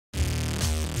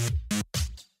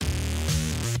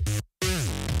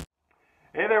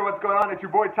Hey there, what's going on? It's your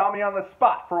boy Tommy on the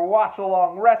spot for Watch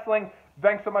Along Wrestling.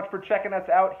 Thanks so much for checking us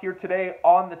out here today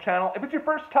on the channel. If it's your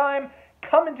first time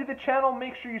coming to the channel,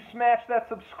 make sure you smash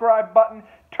that subscribe button.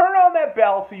 Turn on that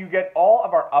bell so you get all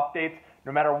of our updates,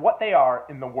 no matter what they are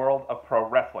in the world of pro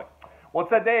wrestling. Well,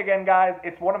 it's that day again, guys.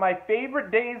 It's one of my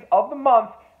favorite days of the month.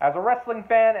 As a wrestling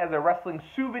fan, as a wrestling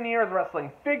souvenir, as a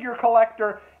wrestling figure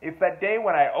collector, it's that day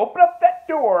when I open up that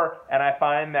door and I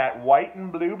find that white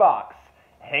and blue box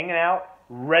hanging out,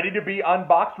 ready to be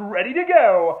unboxed, ready to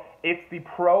go. It's the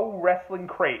Pro Wrestling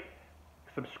Crate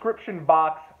subscription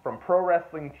box from Pro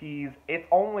Wrestling Tees. It's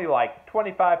only like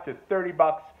 25 to 30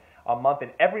 bucks a month,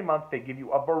 and every month they give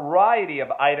you a variety of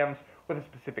items with a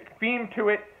specific theme to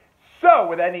it. So,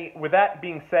 with that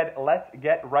being said, let's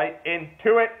get right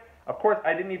into it. Of course,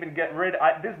 I didn't even get rid.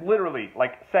 This literally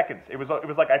like seconds. It was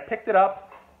like I picked it up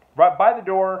right by the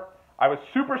door. I was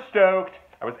super stoked.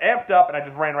 I was amped up, and I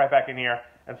just ran right back in here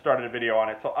and started a video on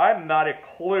it. So I'm not a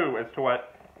clue as to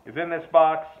what is in this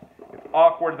box. It's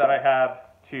awkward that I have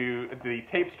the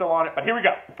tape still on it, but here we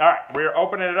go. All right, we're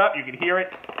opening it up. You can hear it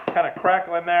kind of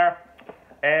crackling there,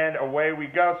 and away we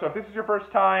go. So if this is your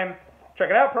first time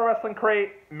checking out Pro Wrestling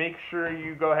Crate, make sure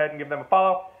you go ahead and give them a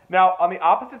follow. Now, on the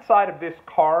opposite side of this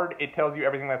card, it tells you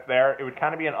everything that's there. It would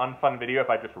kind of be an unfun video if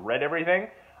I just read everything.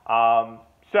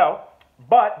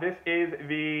 But this is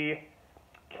the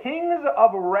Kings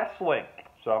of Wrestling.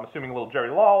 So I'm assuming a little Jerry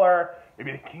Lawler,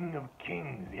 maybe the King of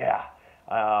Kings, yeah.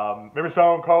 Maybe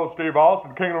Stone Cold Steve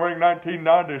Austin, King of the Ring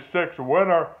 1996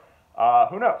 winner.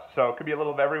 Who knows? So it could be a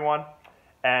little of everyone.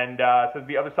 And it says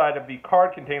the other side of the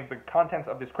card contains the contents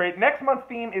of this crate. Next month's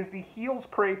theme is the Heels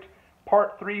Crate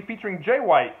Part 3, featuring Jay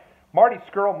White, Marty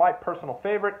Scurll, my personal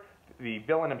favorite, the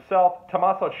villain himself,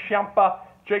 Tommaso Ciampa,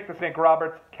 Jake the Snake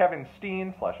Roberts, Kevin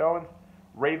Steen / Owens,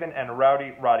 Raven, and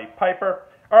Roddy Piper.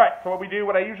 All right, so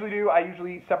what I usually do, I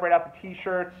usually separate out the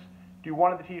T-shirts, do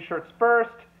one of the T-shirts first,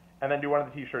 and then do one of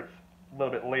the T-shirts a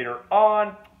little bit later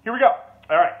on. Here we go.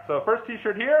 All right, so first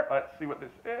T-shirt here. Let's see what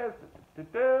this is.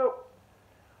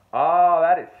 Oh,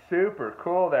 that is super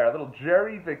cool there. A little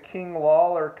Jerry the King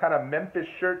Lawler kind of Memphis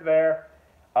shirt there.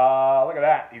 Look at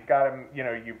that. He's got him,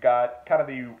 you've got kind of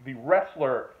the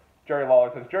wrestler Jerry Lawler.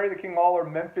 It says Jerry the King Lawler,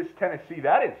 Memphis, Tennessee.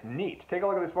 That is neat. Take a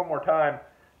look at this one more time.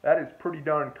 That is pretty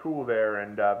darn cool there,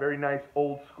 and very nice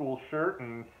old school shirt,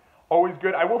 and always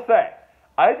good. I will say,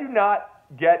 I do not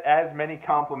get as many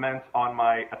compliments on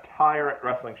my attire at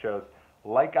wrestling shows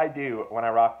like I do when I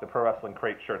rock the Pro Wrestling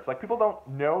Crate shirts. Like, people don't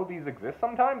know these exist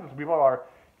sometimes. People are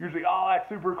usually, oh, that's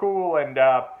super cool. And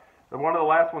one of the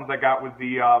last ones I got was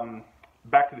the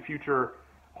Back to the Future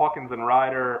Hawkins and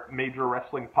Ryder Major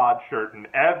Wrestling Pod shirt, and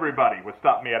everybody was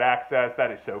stopping me at Access.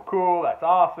 That is so cool. That's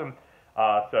awesome.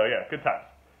 So, yeah, good times.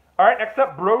 All right, next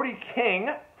up, Brody King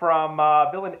from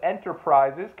Villain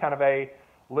Enterprises. Kind of a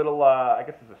little, I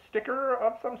guess it's a sticker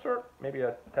of some sort, maybe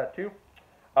a tattoo.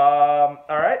 All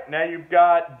right, now you've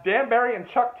got Dan Barry and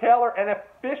Chuck Taylor, an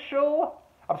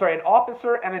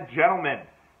officer and a gentleman,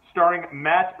 starring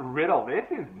Matt Riddle. This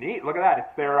is neat. Look at that.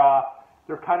 It's their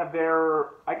kind of their,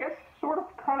 I guess, sort of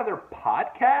kind of their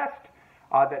podcast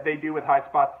that they do with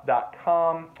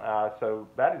highspots.com. So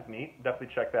that is neat. Definitely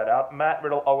check that out. Matt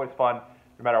Riddle, always fun,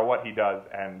 no matter what he does.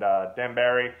 And Dan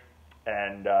Barry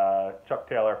and Chuck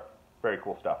Taylor, very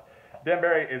cool stuff. Dan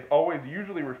Barry is always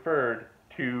usually referred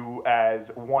to as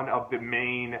one of the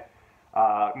main,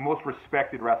 most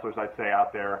respected wrestlers, I'd say,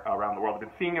 out there around the world. I've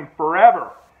been seeing him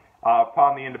forever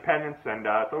upon the independents, and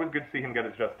it's always good to see him get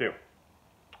his just due.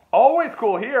 Always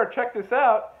cool here, check this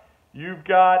out. You've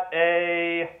got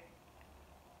a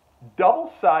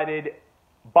double-sided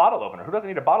bottle opener. Who doesn't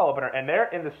need a bottle opener? And there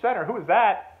in the center, who is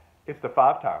that? It's the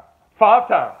five-time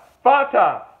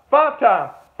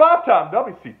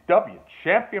WCW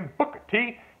champion Booker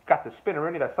T. Got the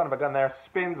spinneroonie, that son of a gun there,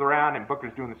 spins around, and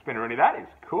Booker's doing the spinneroonie. That is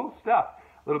cool stuff.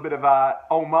 A little bit of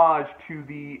homage to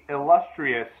the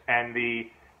illustrious and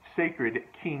the sacred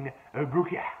King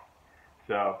Booker.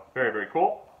 So, very, very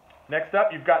cool. Next up,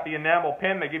 you've got the enamel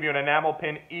pin. They give you an enamel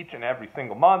pin each and every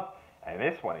single month, and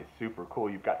this one is super cool.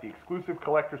 You've got the exclusive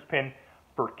collector's pin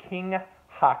for King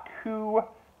Haku.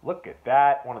 Look at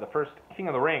that. One of the first King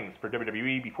of the Rings for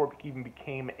WWE before it even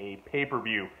became a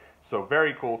pay-per-view. So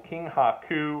very cool, King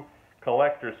Haku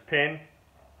collector's pin.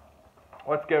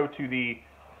 Let's go to the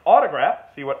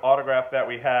autograph, see what autograph that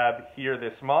we have here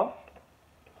this month.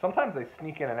 Sometimes they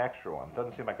sneak in an extra one.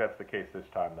 Doesn't seem like that's the case this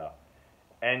time, though.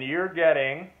 And you're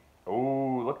getting,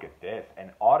 oh, look at this,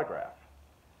 an autograph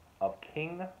of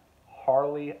King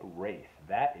Harley Race.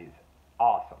 That is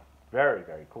awesome. Very,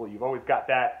 very cool. You've always got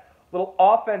that little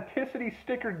authenticity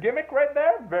sticker gimmick right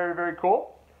there. Very, very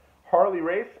cool. Harley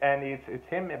Race, and it's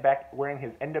him back wearing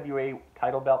his NWA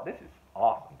title belt. This is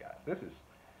awesome, guys. This is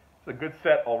a good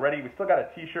set already. We still got a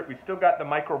T-shirt. We still got the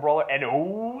Micro Brawler, and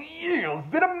oh yeah,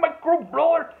 is it a Micro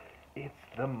Brawler? It's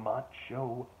the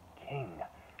Macho King,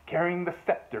 carrying the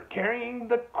scepter, carrying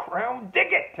the crown.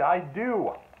 Dig it, I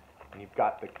do. And you've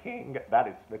got the King. That's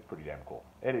pretty damn cool.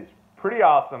 It is pretty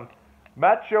awesome.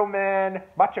 Macho Man,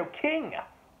 Macho King,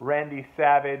 Randy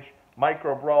Savage,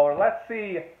 Micro Brawler. Let's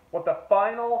see what the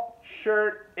final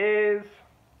shirt is.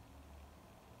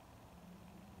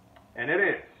 And it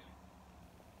is.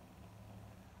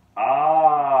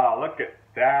 Ah, look at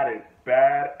that. Is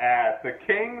badass. The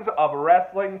Kings of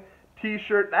Wrestling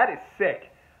T-shirt. That is sick.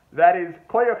 That is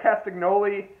Claudio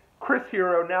Castagnoli, Chris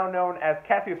Hero, now known as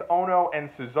Cassius Ohno and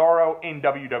Cesaro in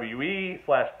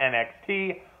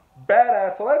WWE/NXT.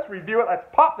 Badass. So let's review it. Let's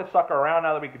pop the sucker around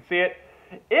now that we can see it.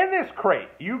 In this crate,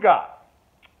 you got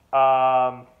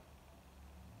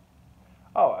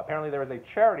apparently there is a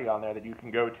charity on there that you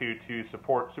can go to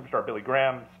support Superstar Billy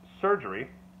Graham's surgery.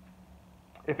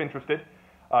 If interested,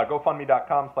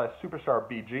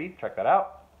 GoFundMe.com/SuperstarBG. Check that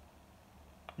out.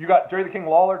 You got Jerry the King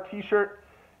Lawler T-shirt,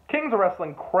 Kings of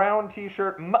Wrestling Crown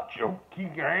T-shirt, Macho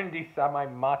King Randy. My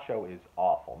Macho is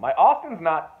awful. My Austin's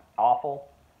not awful.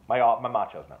 My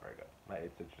Macho's not very good.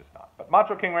 It's just not. But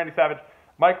Macho King Randy Savage,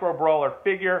 Micro Brawler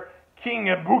figure, King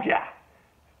Ibuka,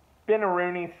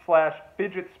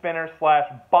 Spinaroonie/fidget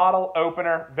spinner/bottle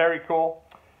opener. Very cool.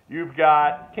 You've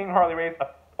got King Harley Race, a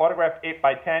autographed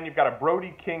 8x10. You've got a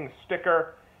Brody King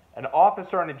sticker, an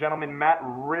Officer and a Gentleman, Matt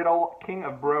Riddle, King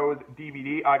of Bros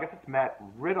DVD. I guess it's Matt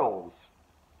Riddle's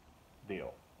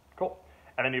deal. Cool.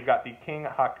 And then you've got the King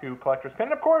Haku Collector's Pin.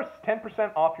 And of course,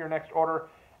 10% off your next order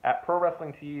at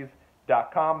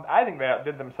ProWrestlingTees.com. I think they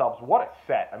outdid themselves. What a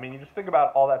set. I mean, you just think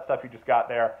about all that stuff you just got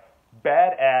there.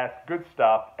 Badass, good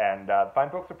stuff. And fine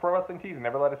folks at Pro Wrestling Tees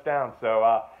never let us down.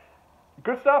 So,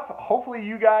 good stuff. Hopefully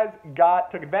you guys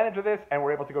took advantage of this and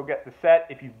were able to go get the set.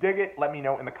 If you dig it, let me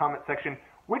know in the comment section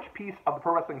which piece of the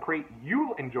Pro Wrestling Crate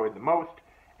you enjoyed the most.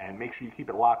 And make sure you keep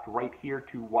it locked right here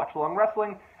to Watch Along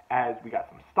Wrestling, as we got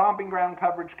some Stomping Ground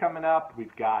coverage coming up.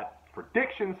 We've got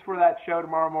predictions for that show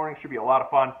tomorrow morning. Should be a lot of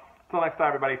fun. Until next time,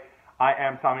 everybody, I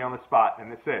am Tommy on the Spot,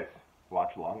 and this is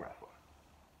Watch Along Wrestling.